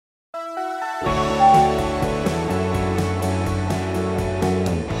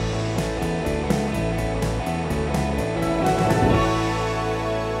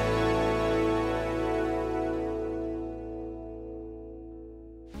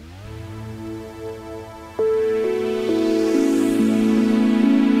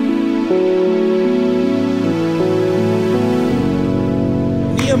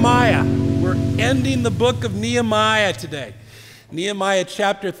finishing the book of Nehemiah today. Nehemiah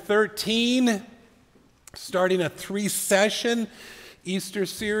chapter 13, starting a 3-session Easter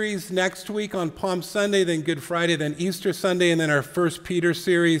series next week on Palm Sunday, then Good Friday, then Easter Sunday, and then our 1 Peter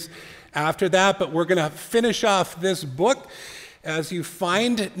series after that. But we're going to finish off this book. As you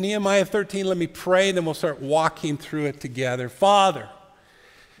find Nehemiah 13, let me pray, then we'll start walking through it together. Father,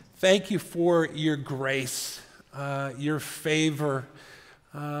 thank you for your grace, your favor,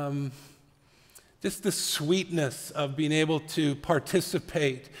 just the sweetness of being able to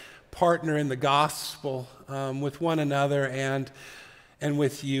participate, partner in the gospel with one another and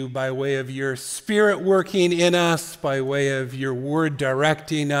with you by way of your Spirit working in us, by way of your word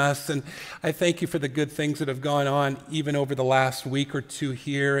directing us. And I thank you for the good things that have gone on even over the last week or two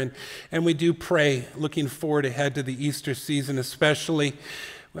here. And we do pray, looking forward ahead to the Easter season especially.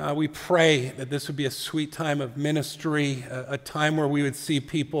 We pray that this would be a sweet time of ministry, a time where we would see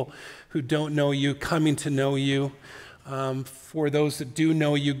people who don't know you coming to know you. For those that do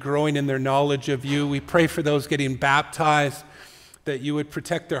know you, growing in their knowledge of you. We pray for those getting baptized, that you would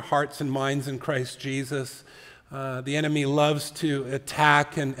protect their hearts and minds in Christ Jesus. The enemy loves to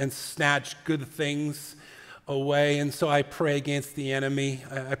attack and snatch good things away, and so I pray against the enemy.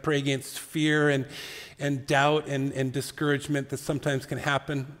 I pray against fear and doubt and discouragement that sometimes can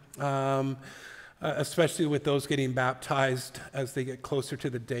happen, especially with those getting baptized as they get closer to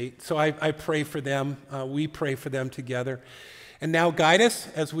the date. So I pray for them. We pray for them together. And now guide us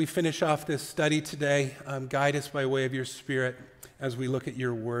as we finish off this study today. Guide us by way of your Spirit as we look at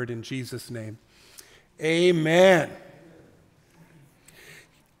your word in Jesus' name. Amen.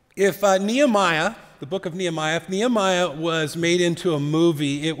 If Nehemiah, the book of Nehemiah, if Nehemiah was made into a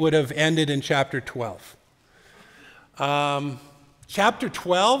movie, it would have ended in chapter 12. Chapter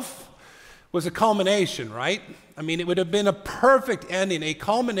 12 was a culmination, right? I mean, it would have been a perfect ending, a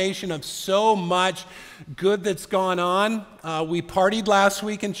culmination of so much good that's gone on. We partied last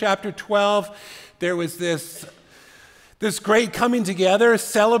week in chapter 12. There was this great coming together,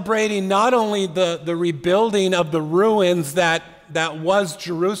 celebrating not only the rebuilding of the ruins that was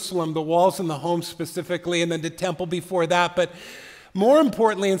Jerusalem, the walls and the home specifically, and then the temple before that, but more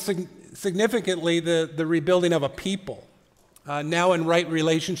importantly and significantly, the rebuilding of a people, now in right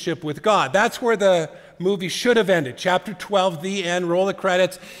relationship with God. That's where the movie should have ended. Chapter 12, the end, roll the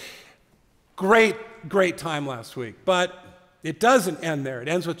credits. Great time last week, but it doesn't end there. It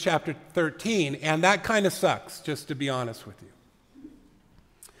ends with chapter 13, and that kind of sucks, just to be honest with you.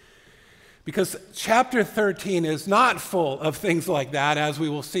 Because chapter 13 is not full of things like that, as we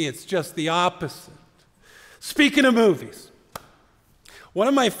will see. It's just the opposite. Speaking of movies, one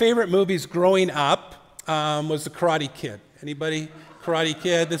of my favorite movies growing up was The Karate Kid. Anybody? Karate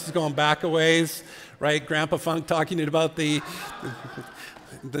Kid? This is going back a ways, right? Grandpa Funk talking about the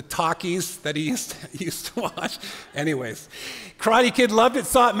talkies that he used to watch. Anyways, Karate Kid, loved it,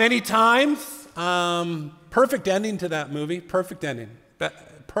 saw it many times. Perfect ending to that movie. Perfect ending.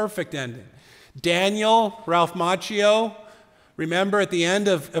 Daniel, Ralph Macchio, remember at the end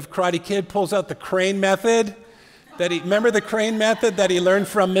of Karate Kid, pulls out the crane method. Remember the crane method that he learned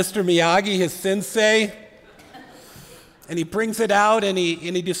from Mr. Miyagi, his sensei? And he brings it out and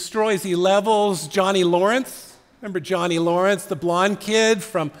he destroys, he levels Johnny Lawrence. Remember Johnny Lawrence, the blonde kid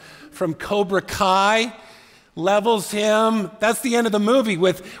from Cobra Kai, levels him. That's the end of the movie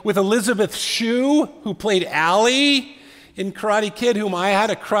with Elizabeth Shue, who played Allie in Karate Kid, whom I had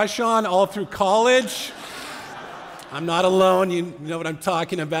a crush on all through college. I'm not alone, you know what I'm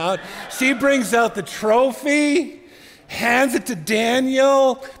talking about. She brings out the trophy, hands it to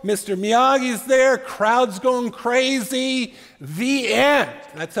Daniel. Mr. Miyagi's there, crowd's going crazy. The end.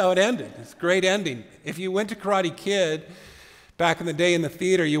 That's how it ended. It's a great ending. If you went to Karate Kid back in the day in the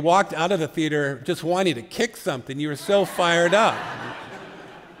theater, you walked out of the theater just wanting to kick something. You were so fired up.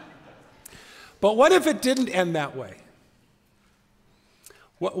 But what if it didn't end that way?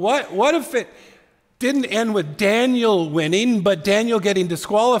 What if it didn't end with Daniel winning, but Daniel getting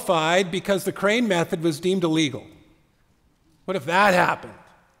disqualified because the crane method was deemed illegal? What if that happened?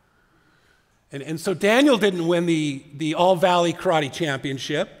 And so Daniel didn't win the All-Valley Karate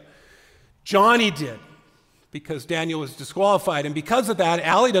Championship. Johnny did, because Daniel was disqualified. And because of that,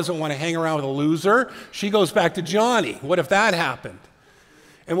 Allie doesn't want to hang around with a loser. She goes back to Johnny. What if that happened?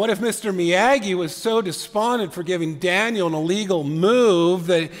 And what if Mr. Miyagi was so despondent for giving Daniel an illegal move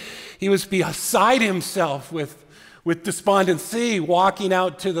that he was beside himself with despondency, walking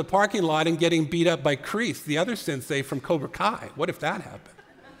out to the parking lot and getting beat up by Kreese, the other sensei from Cobra Kai? What if that happened?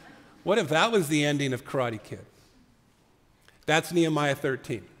 What if that was the ending of Karate Kid? That's Nehemiah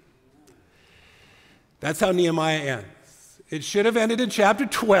 13. That's how Nehemiah ends. It should have ended in chapter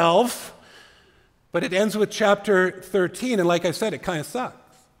 12, But it ends with chapter 13, and like I said, it kind of sucks.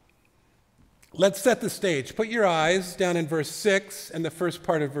 Let's set the stage. Put your eyes down in verse 6 and the first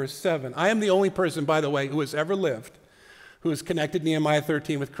part of verse 7. I am the only person, by the way, who has ever lived who has connected Nehemiah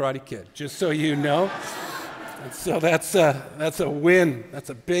 13 with Karate Kid, just so you know. And so that's a win. That's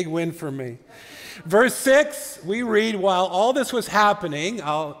a big win for me. Verse 6, we read, while all this was happening,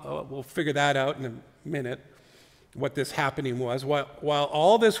 we'll figure that out in a minute, what this happening was. While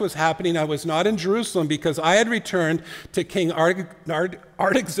all this was happening, I was not in Jerusalem because I had returned to King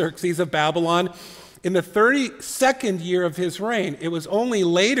Artaxerxes of Babylon in the 32nd year of his reign. It was only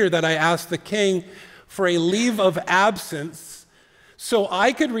later that I asked the king for a leave of absence so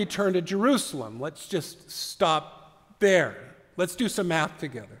I could return to Jerusalem. Let's just stop there. Let's do some math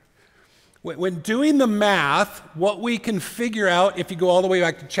together. When doing the math, what we can figure out, if you go all the way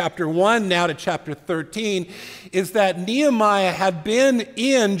back to chapter 1, now to chapter 13, is that Nehemiah had been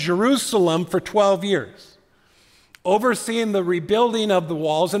in Jerusalem for 12 years, overseeing the rebuilding of the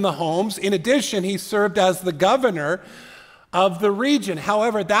walls and the homes. In addition, he served as the governor of the region.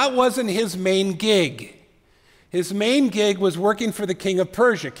 However, that wasn't his main gig. His main gig was working for the king of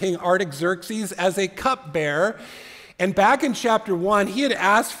Persia, King Artaxerxes, as a cupbearer. And back in chapter 1, he had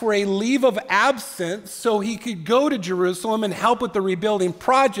asked for a leave of absence so he could go to Jerusalem and help with the rebuilding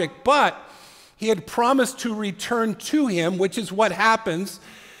project, but he had promised to return to him, which is what happens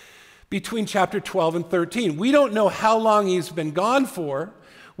between chapter 12 and 13. We don't know how long he's been gone for.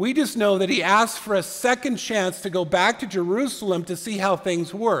 We just know that he asked for a second chance to go back to Jerusalem to see how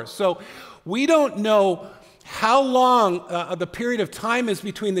things were. So we don't know how long the period of time is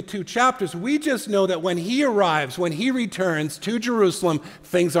between the two chapters. We just know that when he arrives, when he returns to Jerusalem,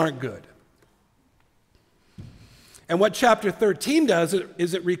 things aren't good. And what chapter 13 does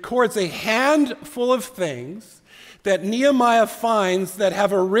is it records a handful of things that Nehemiah finds that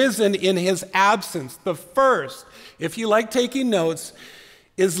have arisen in his absence. The first, if you like taking notes,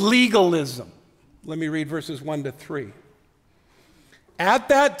 is legalism. Let me read verses 1 to 3. At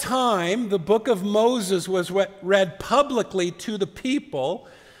that time, the book of Moses was read publicly to the people.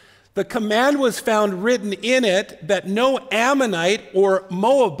 The command was found written in it that no Ammonite or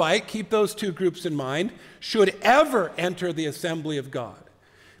Moabite, keep those two groups in mind, should ever enter the assembly of God,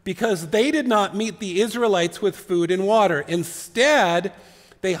 because they did not meet the Israelites with food and water. Instead,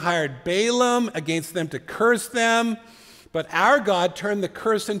 they hired Balaam against them to curse them. But our God turned the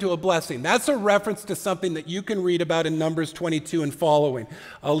curse into a blessing. That's a reference to something that you can read about in Numbers 22 and following.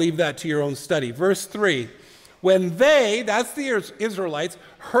 I'll leave that to your own study. Verse 3, when they, that's the Israelites,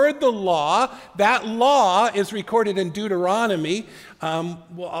 heard the law, that law is recorded in Deuteronomy.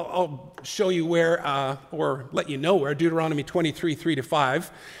 I'll show you where, or let you know where, Deuteronomy 23, 3 to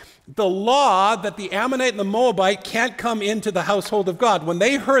 5. The law that the Ammonite and the Moabite can't come into the household of God. When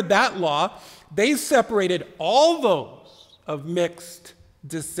they heard that law, they separated all those of mixed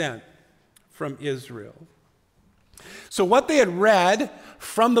descent from Israel. So what they had read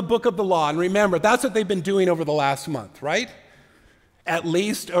from the book of the law, and remember, that's what they've been doing over the last month, right? At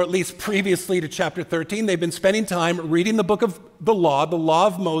least previously to chapter 13, they've been spending time reading the book of the law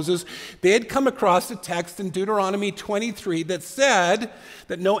of Moses. They had come across a text in Deuteronomy 23 that said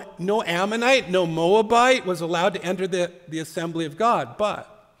that no Ammonite, no Moabite was allowed to enter the assembly of God.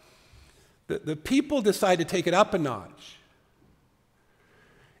 But the people decided to take it up a notch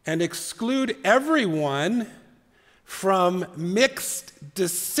and exclude everyone from mixed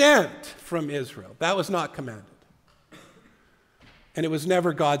descent from Israel. That was not commanded. And it was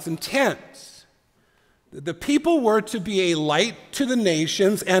never God's intent. The people were to be a light to the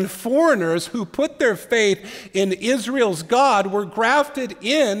nations, and foreigners who put their faith in Israel's God were grafted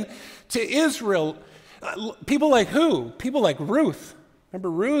in to Israel. People like who? People like Ruth.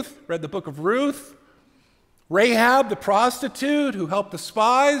 Remember Ruth? Read the book of Ruth? Rahab, the prostitute who helped the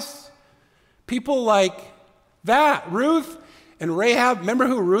spies. People like that. Ruth and Rahab. Remember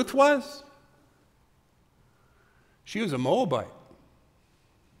who Ruth was? She was a Moabite,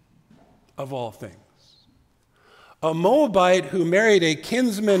 of all things. A Moabite who married a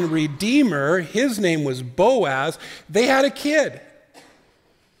kinsman redeemer. His name was Boaz. They had a kid.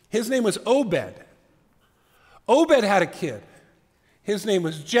 His name was Obed. Obed had a kid. His name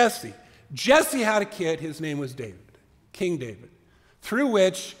was Jesse. Jesse had a kid, his name was David, King David, through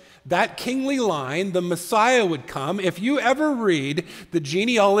which that kingly line, the Messiah, would come. If you ever read the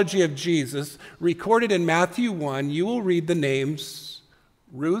genealogy of Jesus recorded in Matthew 1, you will read the names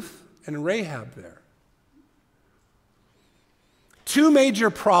Ruth and Rahab there. Two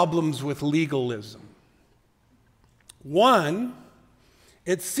major problems with legalism. One,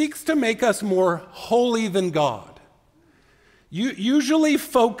 it seeks to make us more holy than God. usually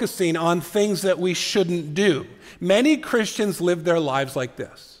focusing on things that we shouldn't do. Many Christians live their lives like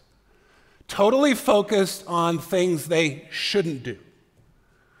this, totally focused on things they shouldn't do.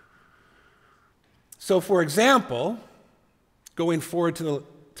 So, for example, going forward to the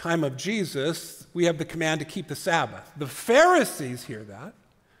time of Jesus, we have the command to keep the Sabbath. The Pharisees hear that,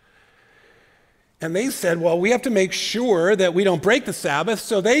 and they said, well, we have to make sure that we don't break the Sabbath,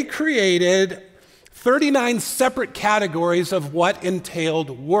 so they created 39 separate categories of what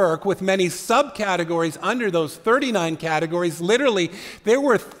entailed work, with many subcategories under those 39 categories. Literally, there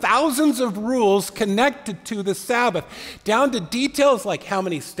were thousands of rules connected to the Sabbath, down to details like how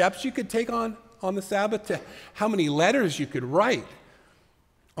many steps you could take on the Sabbath, to how many letters you could write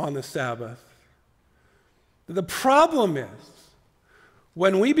on the Sabbath. The problem is,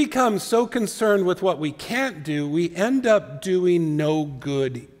 when we become so concerned with what we can't do, we end up doing no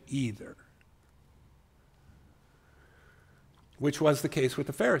good either. Which was the case with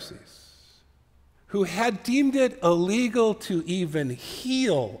the Pharisees, who had deemed it illegal to even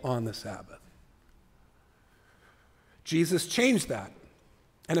heal on the Sabbath. Jesus changed that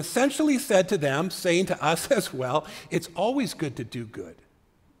and essentially said to them, saying to us as well, it's always good to do good.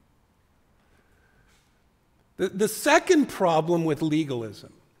 The second problem with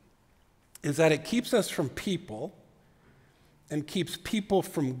legalism is that it keeps us from people and keeps people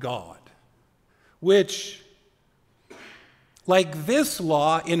from God, which, like this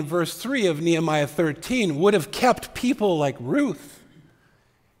law in verse 3 of Nehemiah 13, would have kept people like Ruth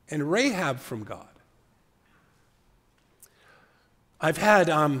and Rahab from God. I've had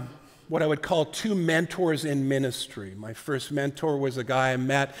what I would call two mentors in ministry. My first mentor was a guy I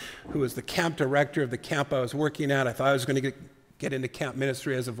met who was the camp director of the camp I was working at. I thought I was going to get into camp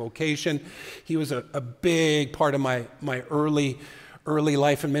ministry as a vocation. He was a big part of my early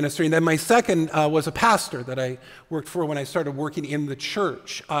life in ministry. And then my second was a pastor that I worked for when I started working in the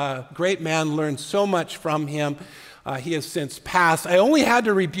church. Great man, learned so much from him. He has since passed. I only had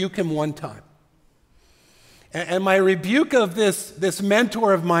to rebuke him one time. And my rebuke of this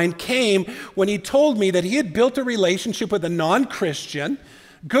mentor of mine came when he told me that he had built a relationship with a non-Christian,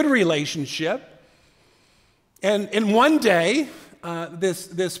 good relationship. And one day,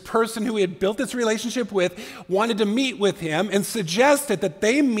 this person who he had built this relationship with wanted to meet with him and suggested that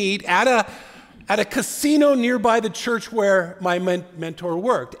they meet at a casino nearby the church where my mentor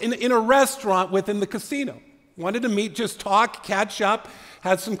worked, in a restaurant within the casino. Wanted to meet, just talk, catch up,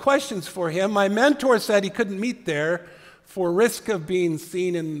 had some questions for him. My mentor said he couldn't meet there for risk of being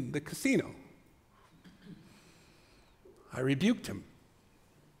seen in the casino. I rebuked him.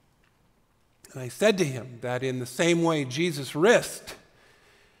 And I said to him that in the same way Jesus risked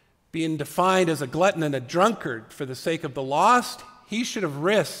being defined as a glutton and a drunkard for the sake of the lost, he should have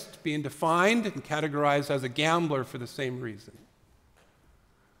risked being defined and categorized as a gambler for the same reason.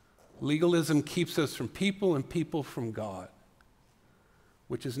 Legalism keeps us from people and people from God,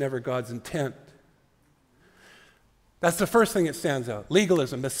 which is never God's intent. That's the first thing that stands out,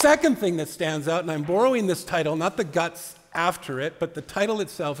 legalism. The second thing that stands out, and I'm borrowing this title, not the guts after it, but the title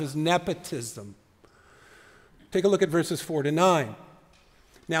itself, is nepotism. Take a look at verses 4 to 9.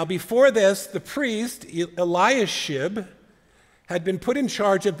 Now, before this, the priest, Eliashib, had been put in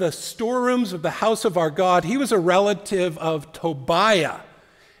charge of the storerooms of the house of our God. He was a relative of Tobiah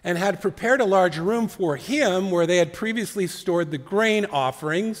and had prepared a large room for him where they had previously stored the grain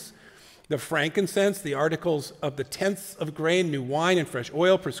offerings, the frankincense, the articles of the tenths of grain, new wine, and fresh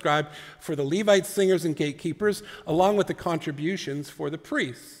oil prescribed for the Levite singers and gatekeepers, along with the contributions for the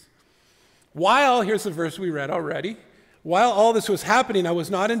priests. Here's the verse we read already, while all this was happening, I was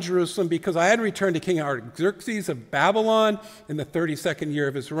not in Jerusalem because I had returned to King Artaxerxes of Babylon in the 32nd year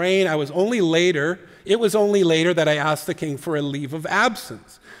of his reign. It was only later that I asked the king for a leave of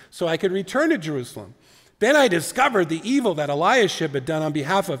absence so I could return to Jerusalem. Then I discovered the evil that Eliashib had done on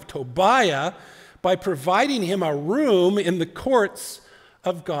behalf of Tobiah by providing him a room in the courts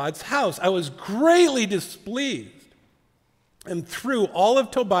of God's house. I was greatly displeased and threw all of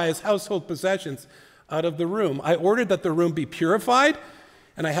Tobiah's household possessions out of the room. I ordered that the room be purified,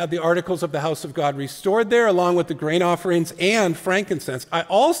 and I had the articles of the house of God restored there, along with the grain offerings and frankincense. I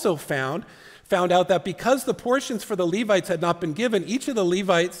also found out that because the portions for the Levites had not been given, each of the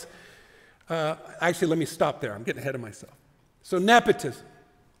Levites, actually, let me stop there. I'm getting ahead of myself. So nepotism.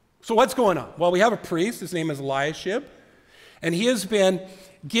 So what's going on? Well, we have a priest. His name is Eliashib, and he has been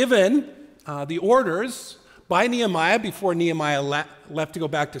given the orders by Nehemiah before Nehemiah left to go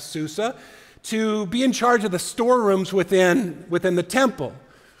back to Susa to be in charge of the storerooms within the temple.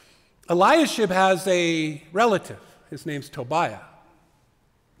 Eliashib has a relative. His name's Tobiah.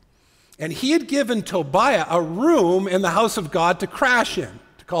 And he had given Tobiah a room in the house of God to crash in,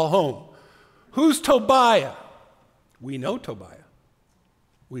 to call home. Who's Tobiah? We know Tobiah.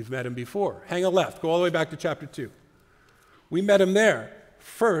 We've met him before. Hang a left. Go all the way back to chapter 2. We met him there.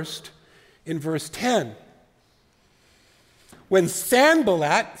 First, in verse 10. When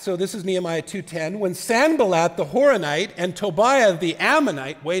Sanballat, so this is Nehemiah 2:10, when Sanballat the Horonite and Tobiah the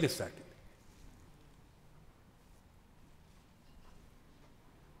Ammonite, wait a second.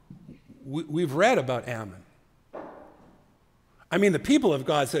 We've read about Ammon. I mean, the people of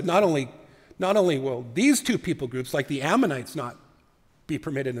God said not only will these two people groups, like the Ammonites, not be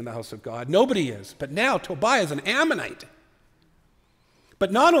permitted in the house of God, nobody is, but now Tobiah is an Ammonite.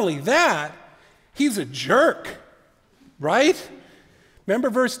 But not only that, he's a jerk, right? Remember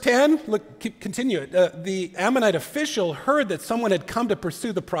verse 10? Look, continue it. The Ammonite official heard that someone had come to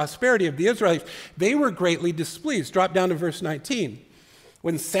pursue the prosperity of the Israelites. They were greatly displeased. Drop down to verse 19.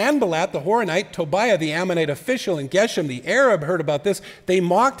 When Sanballat the Horonite, Tobiah the Ammonite official, and Geshem the Arab heard about this, they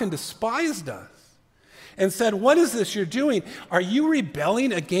mocked and despised us and said, "What is this you're doing? Are you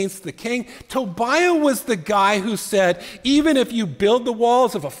rebelling against the king?" Tobiah was the guy who said, even if you build the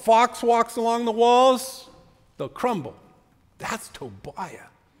walls, if a fox walks along the walls, they'll crumble. That's Tobiah.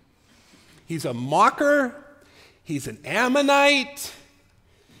 He's a mocker. He's an Ammonite.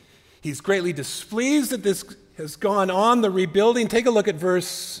 He's greatly displeased that this has gone on, the rebuilding. Take a look at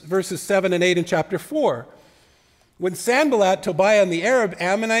verses 7 and 8 in chapter 4. When Sanballat, Tobiah, and the Arabs,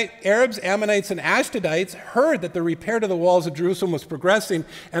 Ammonites, and Ashdodites heard that the repair to the walls of Jerusalem was progressing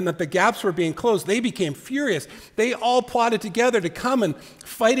and that the gaps were being closed, they became furious. They all plotted together to come and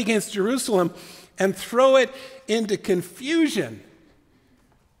fight against Jerusalem and throw it into confusion.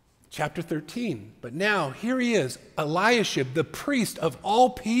 Chapter 13. But now, here he is, Eliashib, the priest of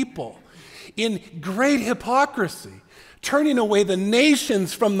all people, in great hypocrisy, turning away the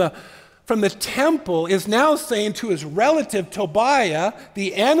nations from the temple, is now saying to his relative Tobiah,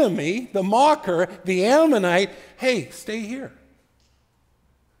 the enemy, the mocker, the Ammonite, "Hey, stay here."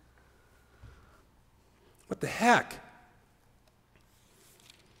 What the heck?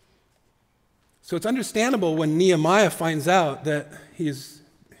 So it's understandable when Nehemiah finds out that he's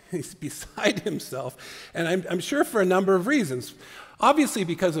beside himself, and I'm sure for a number of reasons. Obviously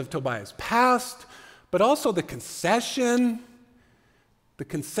because of Tobiah's past, but also the concession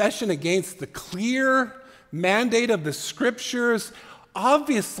against the clear mandate of the scriptures,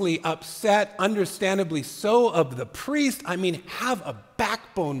 obviously upset, understandably so, of the priest. I mean, have a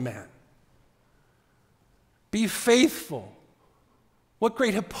backbone, man. Be faithful. What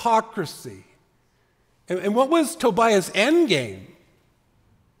great hypocrisy. And what was Tobiah's end game?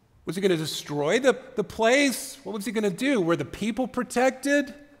 Was he going to destroy the place? What was he going to do? Were the people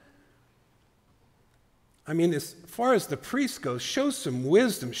protected? I mean, as far as the priest goes, show some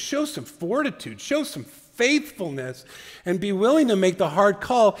wisdom, show some fortitude, show some faithfulness, and be willing to make the hard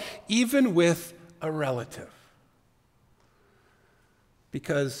call, even with a relative.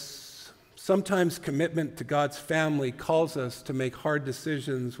 Because sometimes commitment to God's family calls us to make hard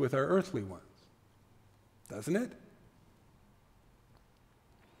decisions with our earthly ones, doesn't it?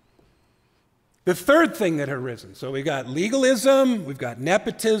 The third thing that had arisen, so we've got legalism, we've got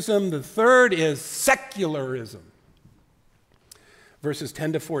nepotism. The third is secularism. Verses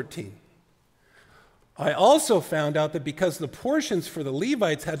 10 to 14. I also found out that because the portions for the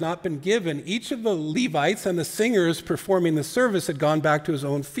Levites had not been given, each of the Levites and the singers performing the service had gone back to his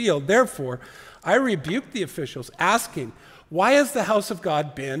own field. Therefore, I rebuked the officials, asking, "Why has the house of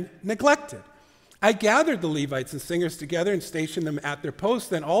God been neglected?" I gathered the Levites and singers together and stationed them at their posts.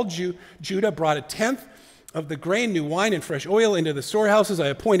 Then all Judah brought a tenth of the grain, new wine, and fresh oil into the storehouses. I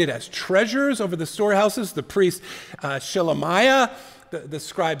appointed as treasurers over the storehouses the priest Shelemiah, the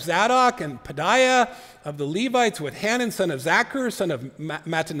scribe Zadok, and Pedaiah of the Levites, with Hanan, son of Zachar, son of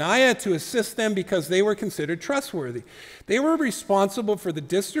Mattaniah, to assist them because they were considered trustworthy. They were responsible for the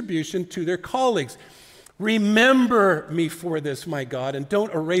distribution to their colleagues. Remember me for this, my God, and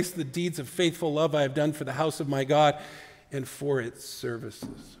don't erase the deeds of faithful love I have done for the house of my God and for its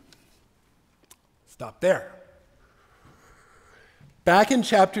services. Stop there. Back in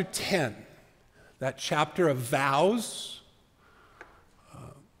chapter 10, that chapter of vows,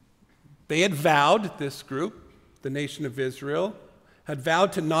 they had vowed, this group, the nation of Israel, had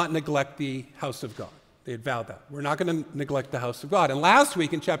vowed to not neglect the house of God. They had vowed that. We're not going to neglect the house of God. And last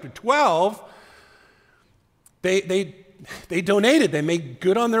week in chapter 12, They donated. They made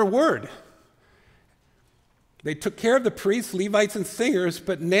good on their word. They took care of the priests, Levites, and singers,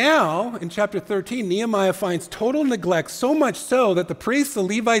 but now, in chapter 13, Nehemiah finds total neglect, so much so that the priests, the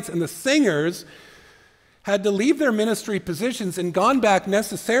Levites, and the singers had to leave their ministry positions and gone back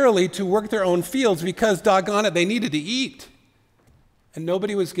necessarily to work their own fields because, doggone it, they needed to eat. And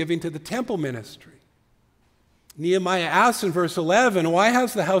nobody was giving to the temple ministry. Nehemiah asks in verse 11, why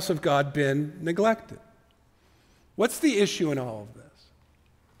has the house of God been neglected? What's the issue in all of this?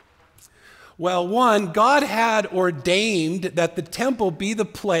 Well, one, God had ordained that the temple be the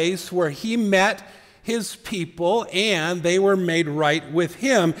place where he met his people and they were made right with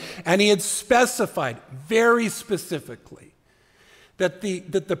him. And he had specified very specifically that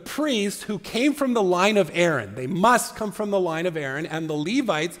the priests who came from the line of Aaron, they must come from the line of Aaron, and the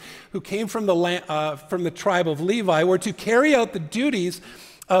Levites who came from the tribe of Levi were to carry out the duties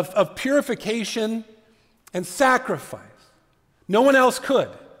of purification and sacrifice. No one else could.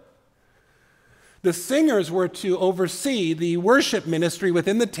 The singers were to oversee the worship ministry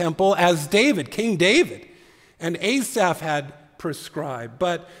within the temple as King David, and Asaph had prescribed.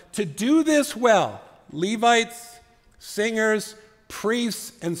 But to do this well, Levites, singers,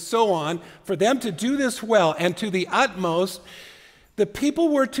 priests, and so on, for them to do this well and to the utmost, the people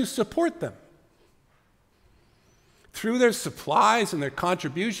were to support them through their supplies and their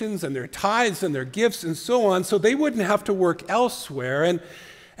contributions and their tithes and their gifts and so on, so they wouldn't have to work elsewhere.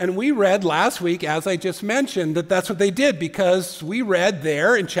 And we read last week, as I just mentioned, that that's what they did, because we read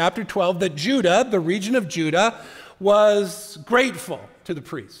there in chapter 12 that Judah, the region of Judah, was grateful to the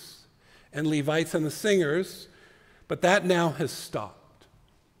priests and Levites and the singers, but that now has stopped.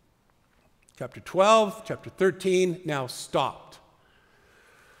 Chapter 12, chapter 13 now stopped.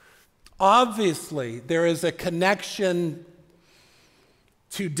 Obviously, there is a connection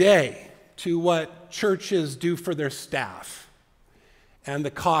today to what churches do for their staff and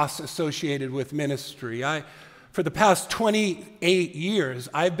the costs associated with ministry. For the past 28 years,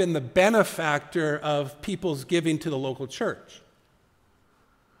 I've been the benefactor of people's giving to the local church.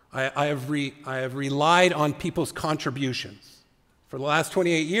 I have relied on people's contributions for the last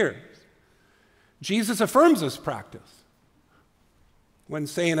 28 years. Jesus affirms this practice when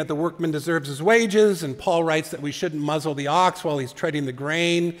saying that the workman deserves his wages, and Paul writes that we shouldn't muzzle the ox while he's treading the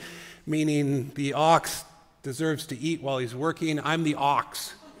grain, meaning the ox deserves to eat while he's working. I'm the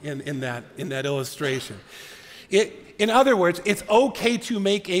ox in that illustration. In other words, it's okay to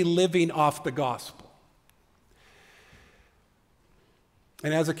make a living off the gospel.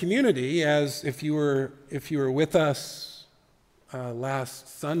 And as a community, as if you were with us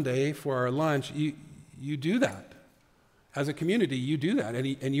last Sunday for our lunch, you do that. As a community, you do that,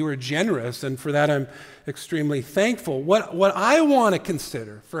 and you are generous, and for that I'm extremely thankful. What I want to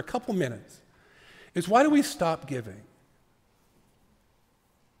consider for a couple minutes is, why do we stop giving?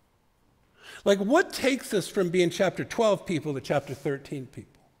 Like, what takes us from being chapter 12 people to chapter 13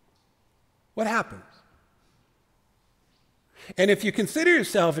 people? What happens? And if you consider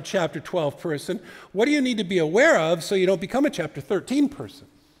yourself a chapter 12 person, what do you need to be aware of so you don't become a chapter 13 person?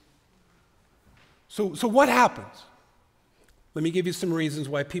 So what happens? Let me give you some reasons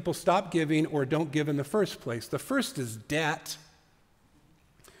why people stop giving or don't give in the first place. The first is debt.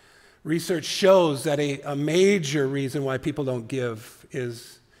 Research shows that a major reason why people don't give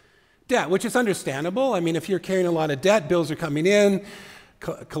is debt, which is understandable. I mean, if you're carrying a lot of debt, bills are coming in,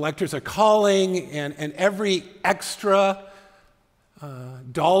 collectors are calling, and every extra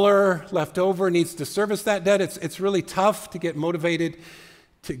dollar left over needs to service that debt. It's really tough to get motivated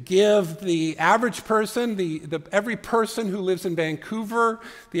to give. The average person, every person who lives in Vancouver,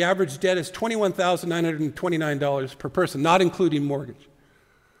 the average debt is $21,929 per person, not including mortgage.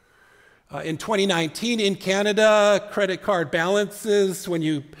 In 2019 in Canada, credit card balances, when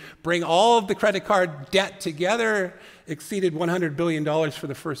you bring all of the credit card debt together, exceeded $100 billion for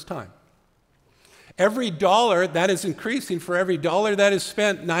the first time. Every dollar that is increasing, for every dollar that is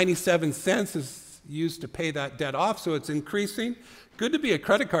spent, 97 cents is used to pay that debt off, so it's increasing. Good to be a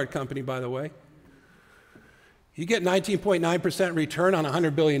credit card company, by the way. You get 19.9% return on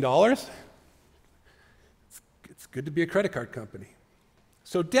 $100 billion. It's good to be a credit card company.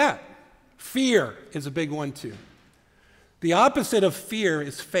 So debt. Fear is a big one too. The opposite of fear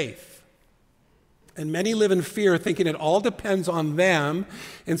is faith. And many live in fear, thinking it all depends on them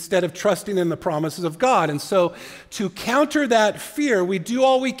instead of trusting in the promises of God. And so to counter that fear, we do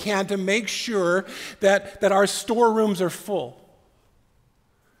all we can to make sure that our storerooms are full,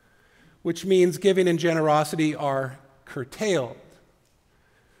 which means giving and generosity are curtailed.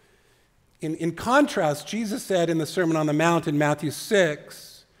 In contrast, Jesus said in the Sermon on the Mount in Matthew 6,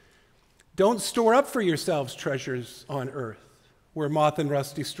 don't store up for yourselves treasures on earth, where moth and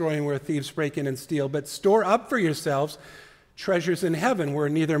rust destroy and where thieves break in and steal, but store up for yourselves treasures in heaven, where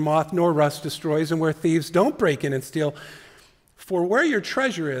neither moth nor rust destroys and where thieves don't break in and steal. For where your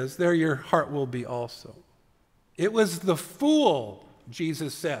treasure is, there your heart will be also. It was the fool,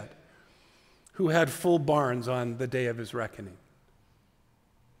 Jesus said, who had full barns on the day of his reckoning.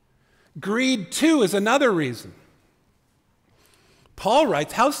 Greed, too, is another reason. Paul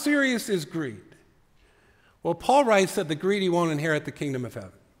writes, how serious is greed? Well, Paul writes that the greedy won't inherit the kingdom of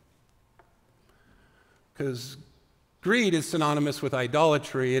heaven. Because greed is synonymous with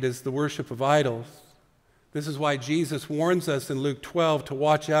idolatry. It is the worship of idols. This is why Jesus warns us in Luke 12 to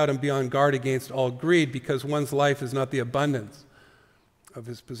watch out and be on guard against all greed, because one's life is not the abundance of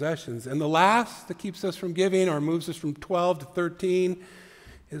his possessions. And the last that keeps us from giving, or moves us from 12 to 13,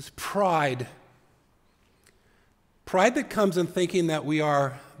 is pride. Pride that comes in thinking that we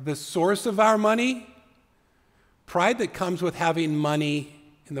are the source of our money. Pride that comes with having money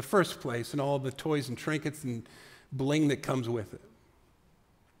in the first place and all the toys and trinkets and bling that comes with it.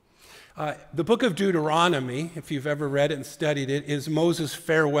 The book of Deuteronomy, if you've ever read it and studied it, is Moses'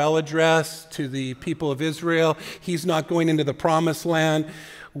 farewell address to the people of Israel. He's not going into the promised land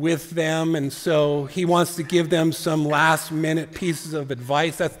with them, and so he wants to give them some last-minute pieces of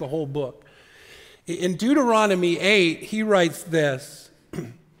advice. That's the whole book. In Deuteronomy 8, he writes this,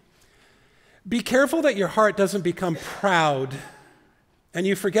 "Be careful that your heart doesn't become proud, and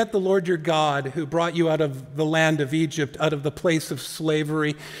you forget the Lord your God, who brought you out of the land of Egypt, out of the place of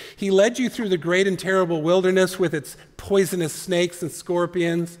slavery. He led you through the great and terrible wilderness with its poisonous snakes and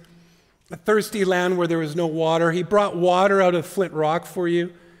scorpions, a thirsty land where there was no water. He brought water out of flint rock for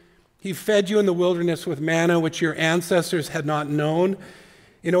you. He fed you in the wilderness with manna, which your ancestors had not known,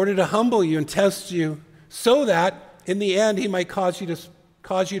 in order to humble you and test you, so that in the end he might cause you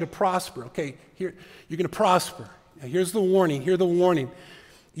to prosper." Okay, here you're going to prosper. Now, here's the warning. Hear the warning.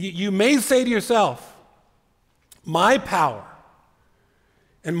 You may say to yourself, my power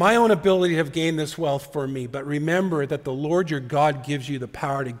and my own ability have gained this wealth for me, but remember that the Lord your God gives you the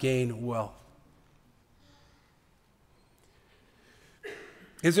power to gain wealth.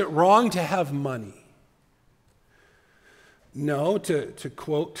 Is it wrong to have money? No, to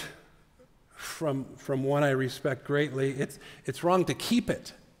quote from one I respect greatly, it's wrong to keep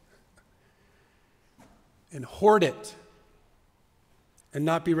it and hoard it and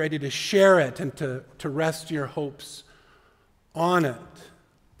not be ready to share it and to rest your hopes on it.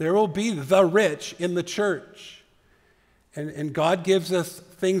 There will be the rich in the church, and God gives us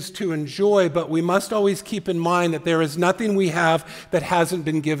things to enjoy, but we must always keep in mind that there is nothing we have that hasn't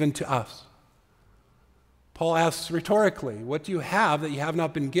been given to us. Paul asks rhetorically, what do you have that you have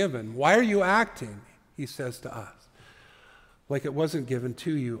not been given? Why are you acting, he says to us, like it wasn't given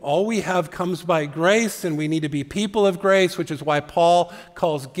to you? All we have comes by grace, and we need to be people of grace, which is why Paul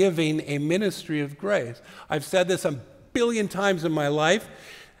calls giving a ministry of grace. I've said this a billion times in my life.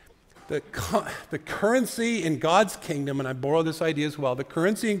 The currency in God's kingdom, and I borrow this idea as well, the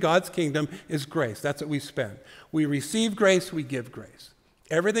currency in God's kingdom is grace. That's what we spend. We receive grace, we give grace.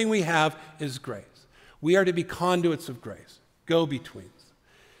 Everything we have is grace. We are to be conduits of grace, go-betweens.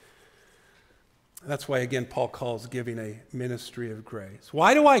 That's why, again, Paul calls giving a ministry of grace.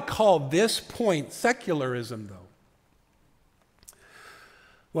 Why do I call this point secularism, though?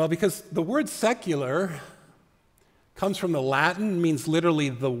 Well, because the word secular comes from the Latin, means literally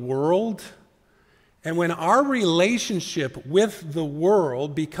the world. And when our relationship with the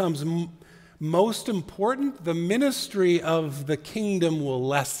world becomes most important, the ministry of the kingdom will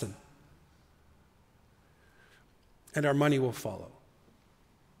lessen. And our money will follow.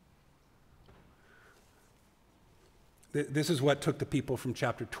 This is what took the people from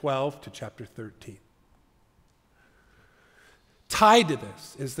chapter 12 to chapter 13. Tied to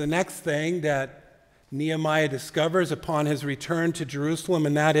this is the next thing that Nehemiah discovers upon his return to Jerusalem,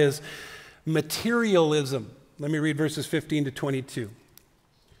 and that is materialism. Let me read verses 15 to 22.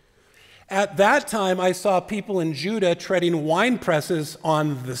 "At that time I saw people in Judah treading wine presses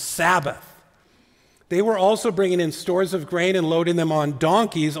on the Sabbath. They were also bringing in stores of grain and loading them on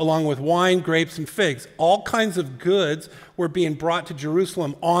donkeys, along with wine, grapes, and figs. All kinds of goods were being brought to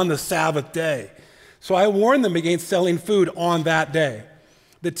Jerusalem on the Sabbath day. So I warned them against selling food on that day.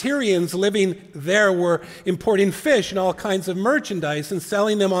 The Tyrians living there were importing fish and all kinds of merchandise and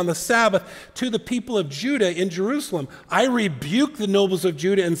selling them on the Sabbath to the people of Judah in Jerusalem. I rebuked the nobles of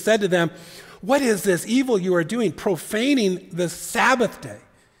Judah and said to them, 'What is this evil you are doing, profaning the Sabbath day?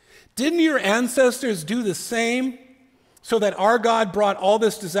 Didn't your ancestors do the same, so that our God brought all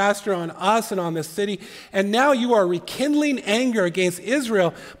this disaster on us and on this city? And now you are rekindling anger against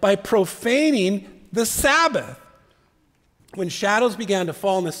Israel by profaning the Sabbath.' When shadows began to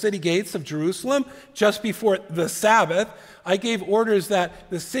fall in the city gates of Jerusalem just before the Sabbath, I gave orders that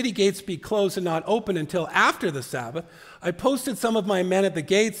the city gates be closed and not open until after the Sabbath. I posted some of my men at the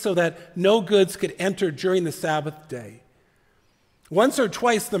gates so that no goods could enter during the Sabbath day. Once or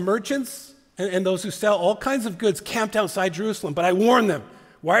twice the merchants and those who sell all kinds of goods camped outside Jerusalem, but I warned them,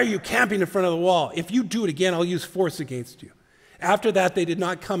 why are you camping in front of the wall? If you do it again, I'll use force against you. After that, they did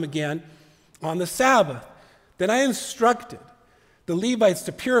not come again on the Sabbath. Then I instructed the Levites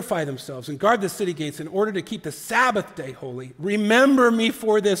to purify themselves and guard the city gates in order to keep the Sabbath day holy. Remember me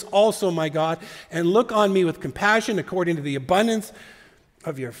for this also, my God, and look on me with compassion according to the abundance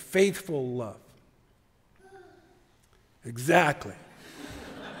of your faithful love. Exactly.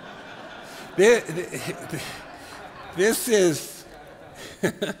 This is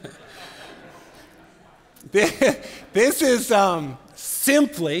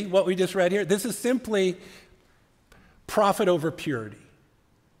simply what we just read here. This is simply profit over purity.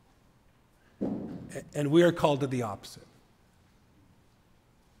 And we are called to the opposite.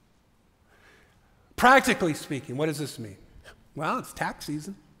 Practically speaking, what does this mean? Well, it's tax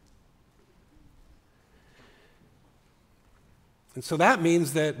season. And so that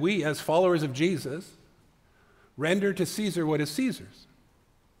means that we, as followers of Jesus, render to Caesar what is Caesar's,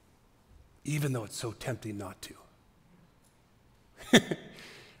 even though it's so tempting not to.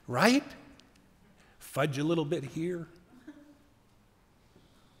 Right? Fudge a little bit here.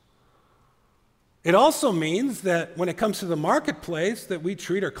 It also means that when it comes to the marketplace, that we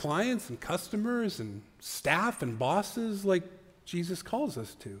treat our clients and customers and staff and bosses like Jesus calls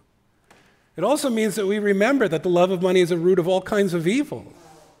us to. It also means that we remember that the love of money is a root of all kinds of evil.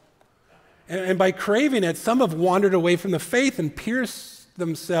 And by craving it, some have wandered away from the faith and pierced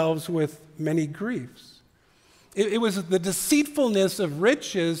themselves with many griefs. It was the deceitfulness of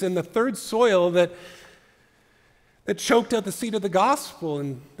riches in the third soil that choked out the seed of the gospel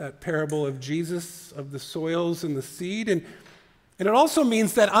in that parable of Jesus, of the soils and the seed. And it also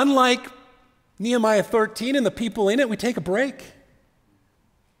means that unlike Nehemiah 13 and the people in it, we take a break.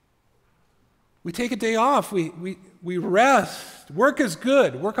 We take a day off. We rest. Work is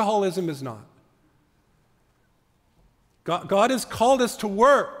good. Workaholism is not. God has called us to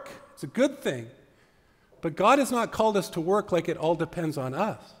work. It's a good thing. But God has not called us to work like it all depends on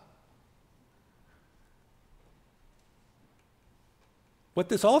us. What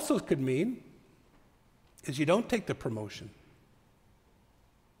this also could mean is you don't take the promotion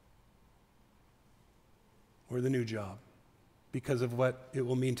or the new job because of what it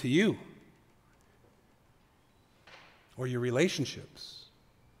will mean to you or your relationships,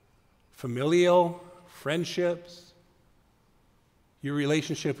 familial, friendships, your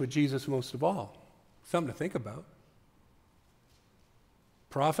relationship with Jesus most of all. Something to think about.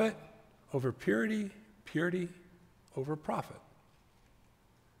 Profit over purity, purity over profit.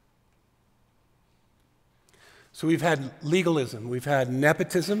 So we've had legalism, we've had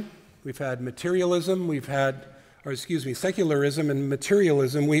nepotism, we've had materialism, secularism and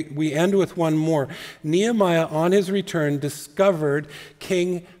materialism. We end with one more. Nehemiah, on his return, discovered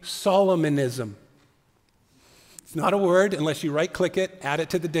King Solomonism. It's not a word unless you right-click it, add it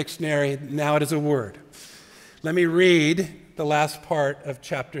to the dictionary. Now it is a word. Let me read the last part of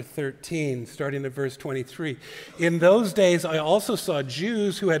chapter 13, starting at verse 23. In those days, I also saw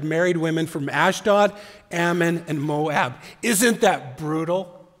Jews who had married women from Ashdod, Ammon, and Moab. Isn't that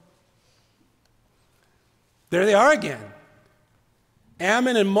brutal? There they are again.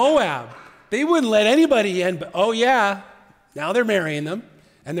 Ammon and Moab. They wouldn't let anybody in, but oh yeah, now they're marrying them,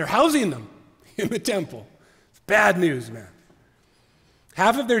 and they're housing them in the temple. Bad news, man.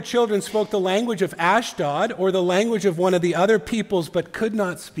 Half of their children spoke the language of Ashdod or the language of one of the other peoples, but could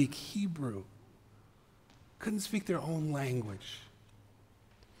not speak Hebrew. Couldn't speak their own language.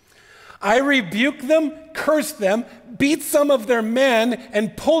 I rebuked them, cursed them, beat some of their men,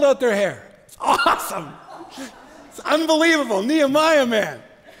 and pulled out their hair. It's awesome. It's unbelievable. Nehemiah, man.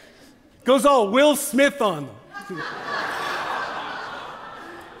 Goes all Will Smith on them.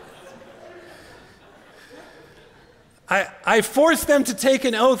 I forced them to take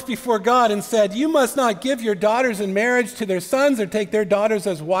an oath before God and said, you must not give your daughters in marriage to their sons or take their daughters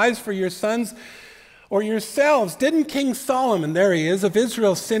as wives for your sons or yourselves. Didn't King Solomon, there he is, of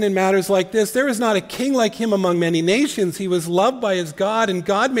Israel sin in matters like this? There is not a king like him among many nations. He was loved by his God, and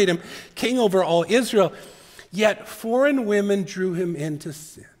God made him king over all Israel. Yet foreign women drew him into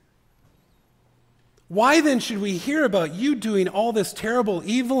sin. Why then should we hear about you doing all this terrible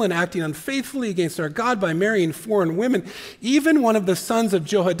evil and acting unfaithfully against our God by marrying foreign women? Even one of the sons of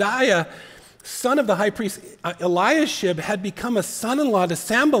Jehoiada, son of the high priest Eliashib, had become a son-in-law to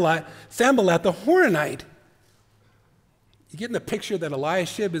Sanballat the Horonite. You getting the picture that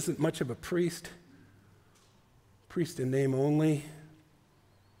Eliashib isn't much of a priest? Priest in name only.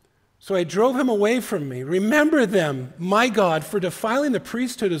 So I drove him away from me. Remember them, my God, for defiling the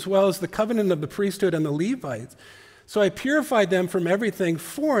priesthood as well as the covenant of the priesthood and the Levites. So I purified them from everything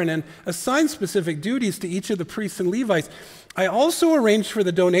foreign and assigned specific duties to each of the priests and Levites. I also arranged for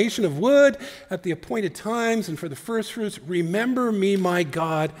the donation of wood at the appointed times and for the first fruits. Remember me, my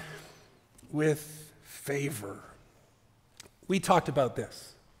God, with favor. We talked about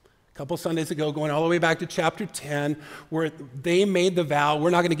this a couple Sundays ago, going all the way back to chapter 10, where they made the vow, we're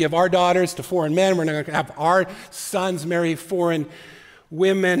not going to give our daughters to foreign men, we're not going to have our sons marry foreign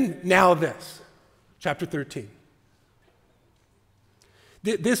women. Now this, chapter 13.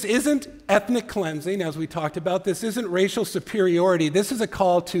 This isn't ethnic cleansing, as we talked about. This isn't racial superiority. This is a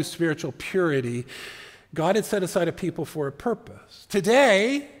call to spiritual purity. God had set aside a people for a purpose.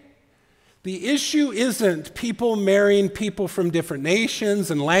 Today, the issue isn't people marrying people from different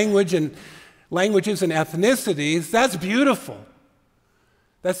nations and languages and ethnicities. That's beautiful.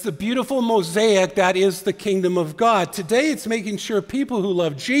 That's the beautiful mosaic that is the kingdom of God. Today, it's making sure people who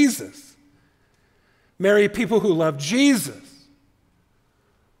love Jesus marry people who love Jesus,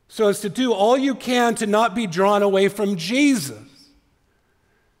 so as to do all you can to not be drawn away from Jesus.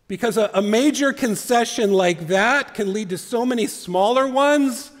 Because a major concession like that can lead to so many smaller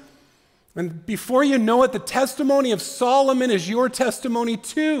ones. And before you know it, the testimony of Solomon is your testimony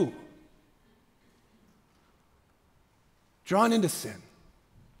too. Drawn into sin.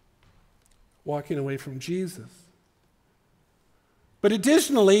 Walking away from Jesus. But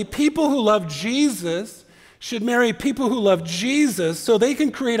additionally, people who love Jesus should marry people who love Jesus so they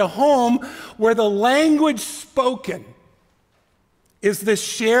can create a home where the language spoken is the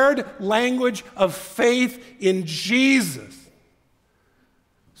shared language of faith in Jesus,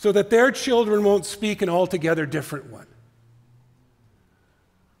 so that their children won't speak an altogether different one.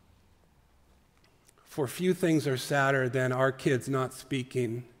 For few things are sadder than our kids not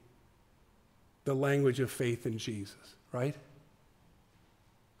speaking the language of faith in Jesus, right?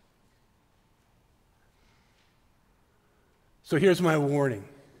 So here's my warning.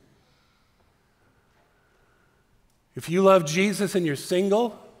 If you love Jesus and you're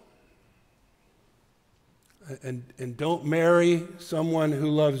single, and don't marry someone who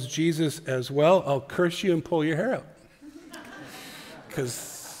loves Jesus as well, I'll curse you and pull your hair out.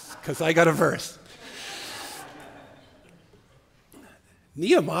 Because I got a verse.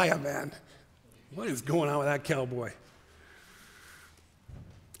 Nehemiah, man. What is going on with that cowboy?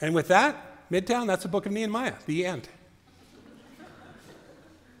 And with that, Midtown, that's the book of Nehemiah, the end.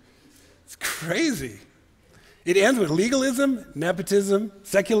 It's crazy. It ends with legalism, nepotism,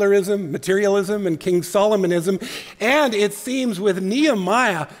 secularism, materialism, and King Solomonism. And it seems with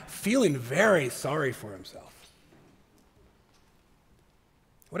Nehemiah feeling very sorry for himself.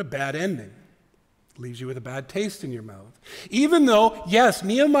 What a bad ending. Leaves you with a bad taste in your mouth. Even though, yes,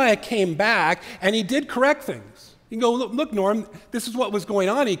 Nehemiah came back and he did correct things. You can go, look, Norm, this is what was going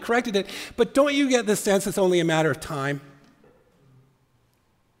on. He corrected it. But don't you get the sense it's only a matter of time?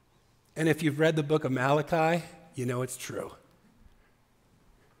 And if you've read the book of Malachi, you know it's true.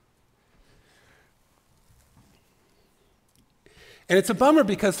 And it's a bummer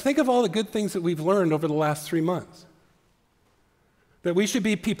because think of all the good things that we've learned over the last 3 months. That we should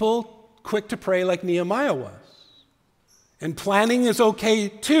be people quick to pray like Nehemiah was. And planning is okay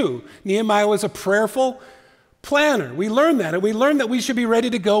too. Nehemiah was a prayerful planner. We learned that. And we learned that we should be ready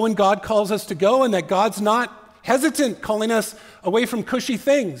to go when God calls us to go, and that God's not hesitant calling us away from cushy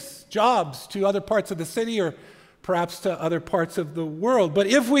things, jobs, to other parts of the city or perhaps to other parts of the world. But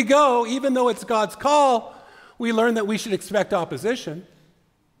if we go, even though it's God's call, we learn that we should expect opposition.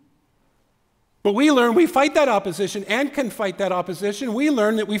 But we learn we fight that opposition and can fight that opposition. We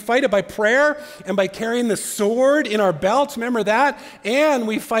learn that we fight it by prayer and by carrying the sword in our belts. Remember that? And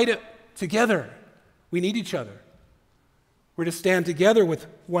we fight it together. We need each other. We're to stand together with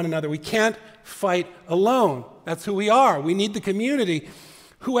one another. We can't fight alone. That's who we are. We need the community.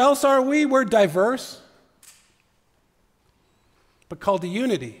 Who else are we? We're diverse, but called to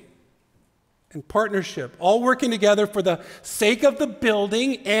unity and partnership, all working together for the sake of the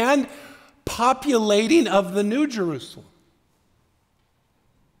building and populating of the New Jerusalem.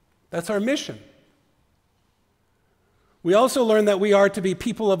 That's our mission. We also learn that we are to be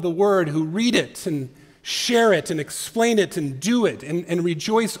people of the Word who read it and share it and explain it and do it and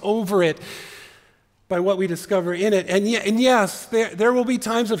rejoice over it by what we discover in it. And yes, there will be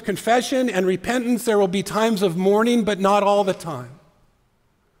times of confession and repentance. There will be times of mourning, but not all the time.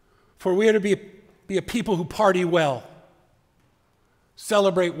 For we are to be a people who party well,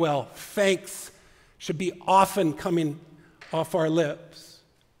 celebrate well. Thanks should be often coming off our lips.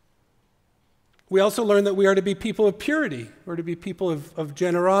 We also learned that we are to be people of purity. We're to be people of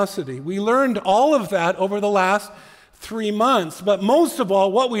generosity. We learned all of that over the last 3 months. But most of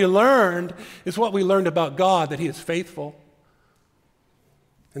all, what we learned is what we learned about God, that He is faithful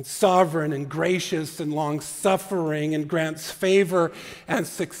and sovereign and gracious and long-suffering and grants favor and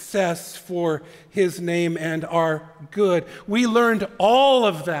success for His name and our good. We learned all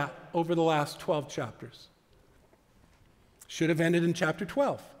of that over the last 12 chapters. Should have ended in chapter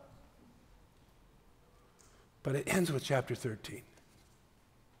 12. But it ends with chapter 13.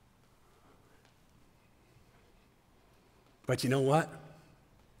 But you know what?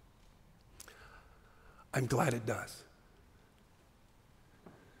 I'm glad it does.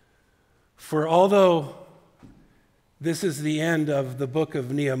 For although this is the end of the book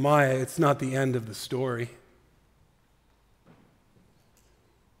of Nehemiah, it's not the end of the story.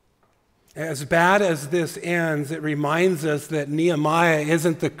 As bad as this ends, it reminds us that Nehemiah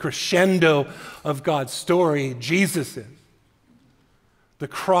isn't the crescendo of God's story. Jesus is. The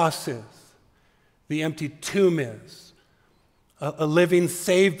cross is. The empty tomb is. A living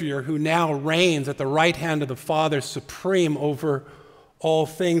Savior who now reigns at the right hand of the Father, supreme over all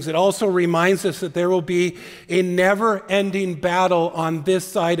things. It also reminds us that there will be a never-ending battle on this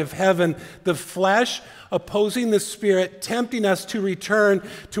side of heaven. The flesh opposing the Spirit, tempting us to return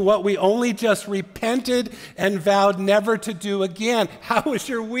to what we only just repented and vowed never to do again. How was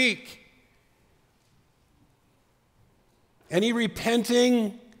your week? Any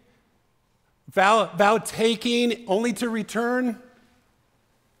repenting, vow taking, only to return?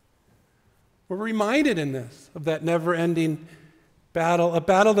 We're reminded in this of that never-ending battle, a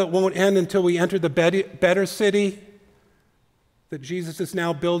battle that won't end until we enter the better city that Jesus is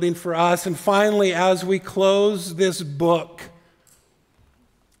now building for us. And finally, as we close this book,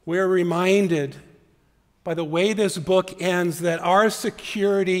 we're reminded by the way this book ends that our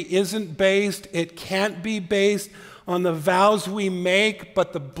security isn't based, it can't be based on the vows we make,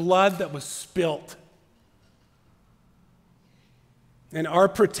 but the blood that was spilt. And our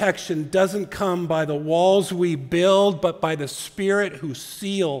protection doesn't come by the walls we build, but by the Spirit who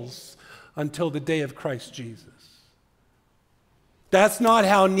seals until the day of Christ Jesus. That's not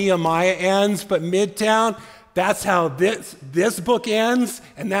how Nehemiah ends, but Midtown, that's how this book ends,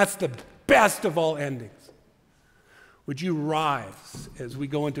 and that's the best of all endings. Would you rise as we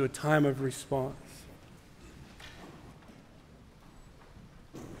go into a time of response?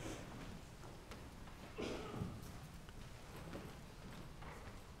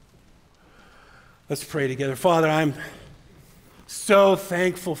 Let's pray together. Father, I'm so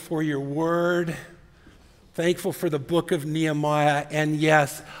thankful for your word, thankful for the book of Nehemiah, and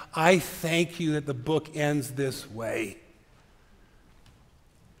yes, I thank you that the book ends this way.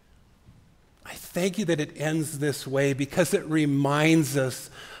 I thank you that it ends this way because it reminds us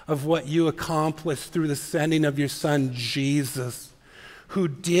of what you accomplished through the sending of your Son, Jesus, who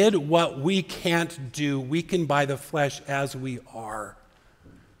did what we can't do, weakened by the flesh as we are.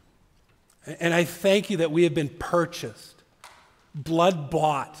 And I thank you that we have been purchased,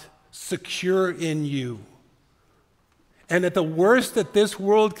 blood-bought, secure in you. And that the worst that this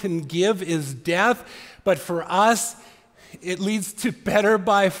world can give is death, but for us, it leads to better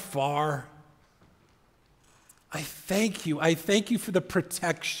by far. I thank you. I thank you for the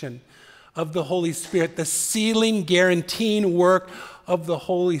protection of the Holy Spirit, the sealing, guaranteeing work of the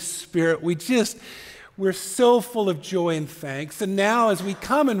Holy Spirit. We're so full of joy and thanks. And now as we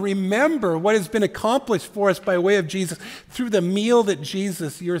come and remember what has been accomplished for us by way of Jesus through the meal that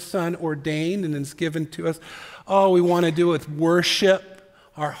Jesus, your Son, ordained and has given to us, we want to do it with worship,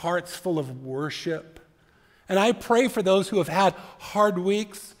 our hearts full of worship. And I pray for those who have had hard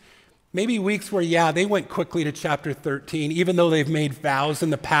weeks, maybe weeks where, they went quickly to chapter 13, even though they've made vows in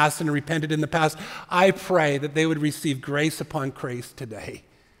the past and repented in the past. I pray that they would receive grace upon grace today.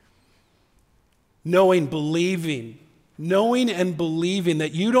 Knowing and believing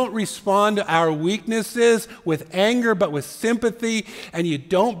that you don't respond to our weaknesses with anger, but with sympathy, and you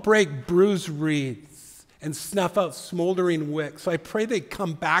don't break bruised reeds and snuff out smoldering wicks. So I pray they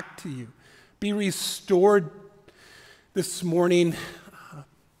come back to you, be restored this morning,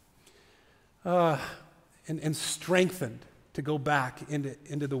 and strengthened to go back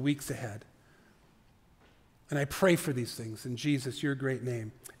into the weeks ahead. And I pray for these things in Jesus, your great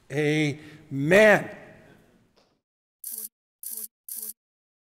name. Amen.